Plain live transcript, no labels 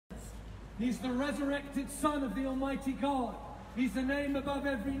He's the resurrected Son of the Almighty God. He's the name above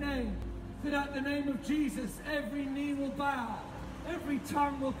every name. That at the name of Jesus, every knee will bow. Every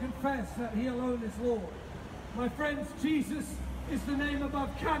tongue will confess that He alone is Lord. My friends, Jesus is the name above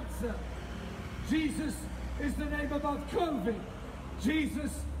cancer. Jesus is the name above COVID.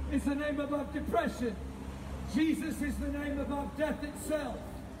 Jesus is the name above depression. Jesus is the name above death itself.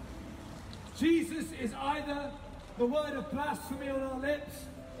 Jesus is either the word of blasphemy on our lips,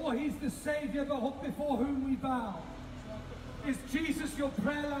 or He's the Saviour before whom we bow. Is Jesus your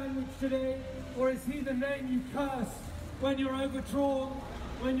prayer language today, or is He the name you curse when you're overdrawn,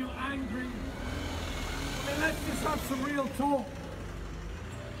 when you're angry? I mean, let's just have some real talk.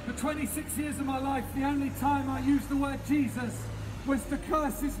 For 26 years of my life, the only time I used the word Jesus was to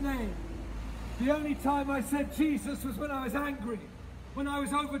curse His name. The only time I said Jesus was when I was angry, when I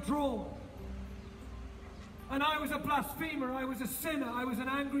was overdrawn. And I was a blasphemer, I was a sinner, I was an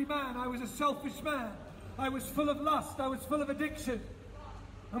angry man, I was a selfish man. I was full of lust, I was full of addiction.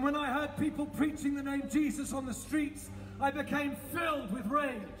 And when I heard people preaching the name Jesus on the streets, I became filled with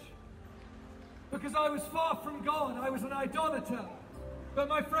rage. Because I was far from God, I was an idolater. But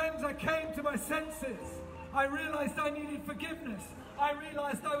my friends, I came to my senses. I realized I needed forgiveness. I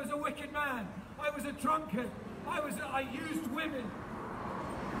realized I was a wicked man. I was a drunkard. I used women.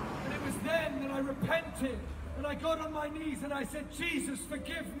 And it was then that I repented. And I got on my knees and I said, Jesus,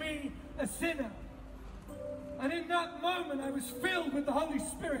 forgive me, a sinner. And in that moment, I was filled with the Holy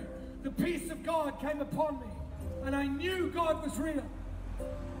Spirit. The peace of God came upon me. And I knew God was real.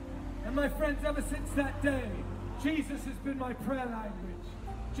 And my friends, ever since that day, Jesus has been my prayer language.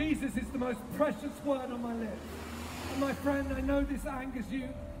 Jesus is the most precious word on my lips. And my friend, I know this angers you,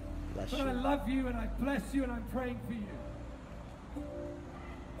 but I love you and I bless you and I'm praying for you.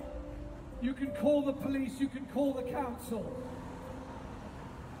 You can call the police, you can call the council.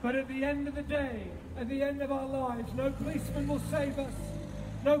 But at the end of the day, at the end of our lives, no policeman will save us.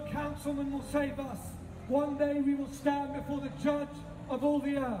 No councilman will save us. One day we will stand before the judge of all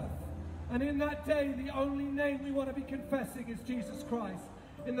the earth. And in that day, the only name we want to be confessing is Jesus Christ.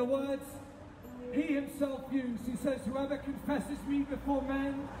 In the words He Himself used, He says, whoever confesses me before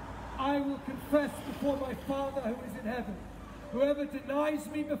men, I will confess before my Father who is in heaven. Whoever denies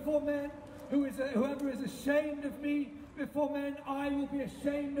me before men, whoever is ashamed of me before men, I will be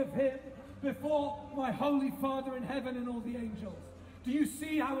ashamed of him before my Holy Father in heaven and all the angels. Do you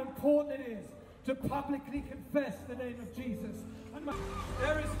see how important it is to publicly confess the name of Jesus?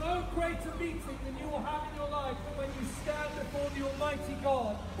 There is no greater meeting than you will have in your life than when you stand before the Almighty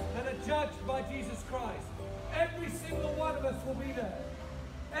God and are judged by Jesus Christ. Every single one of us will be there.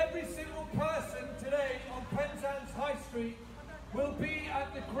 Every single person today on Penzance High Street will be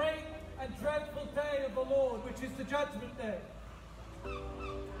at the great and dreadful day of the Lord, which is the judgment day.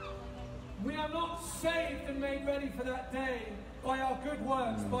 We are not saved and made ready for that day by our good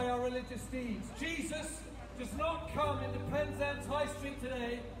works, by our religious deeds. Jesus does not come into Penzance High Street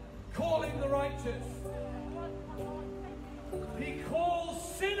today calling the righteous. He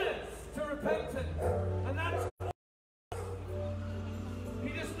calls sinners to repentance. And that's He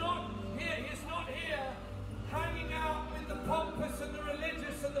is not here hanging out with the pompous and the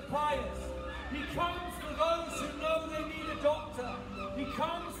religious and the pious. He comes for those who know they need a doctor. He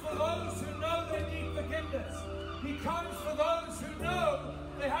comes for those who know they need forgiveness. He comes for those who know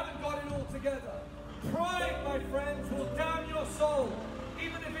they haven't got it all together. Pride, my friends, will damn your soul.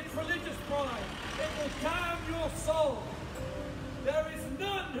 Even if it's religious pride, it will damn your soul. There is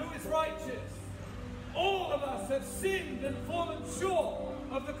none who is righteous. All of us have sinned and fallen short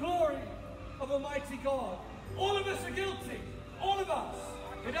of the glory of Almighty God. All of us are guilty. All of us.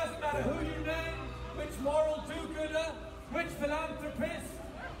 It doesn't matter who you name, which moral do-gooder, which philanthropist.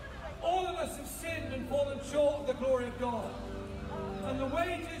 All of us have sinned and fallen short of the glory of God. And the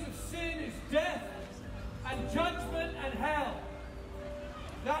wages of sin is death and judgment and hell.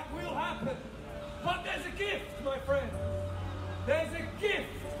 That will happen. But there's a gift, my friend. There's a gift.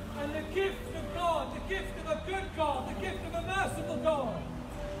 And the gift of God, the gift of a good God, the gift of a merciful God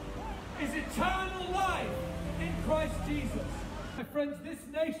is eternal life in Christ Jesus. My friends, this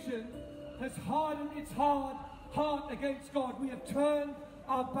nation has hardened its heart against God. We have turned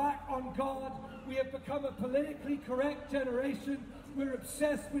our back on God. We have become a politically correct generation. We're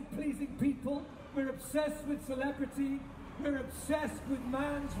obsessed with pleasing people. We're obsessed with celebrity. We're obsessed with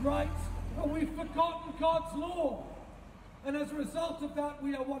man's rights. And we've forgotten God's law. And as a result of that,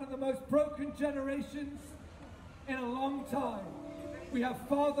 we are one of the most broken generations in a long time. We have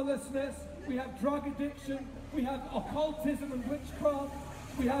fatherlessness. We have drug addiction. We have occultism and witchcraft.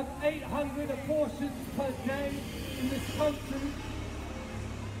 We have 800 abortions per day in this country.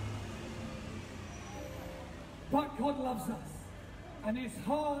 But God loves us, and his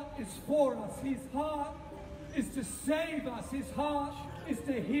heart is for us. His heart is to save us. His heart is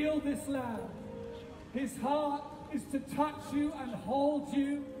to heal this land. His heart is to touch you and hold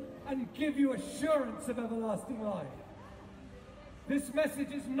you and give you assurance of everlasting life. This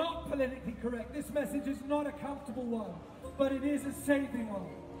message is not politically correct. This message is not a comfortable one, but it is a saving one.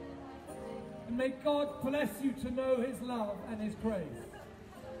 And may God bless you to know his love and his grace.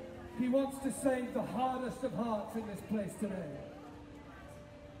 He wants to save the hardest of hearts in this place today.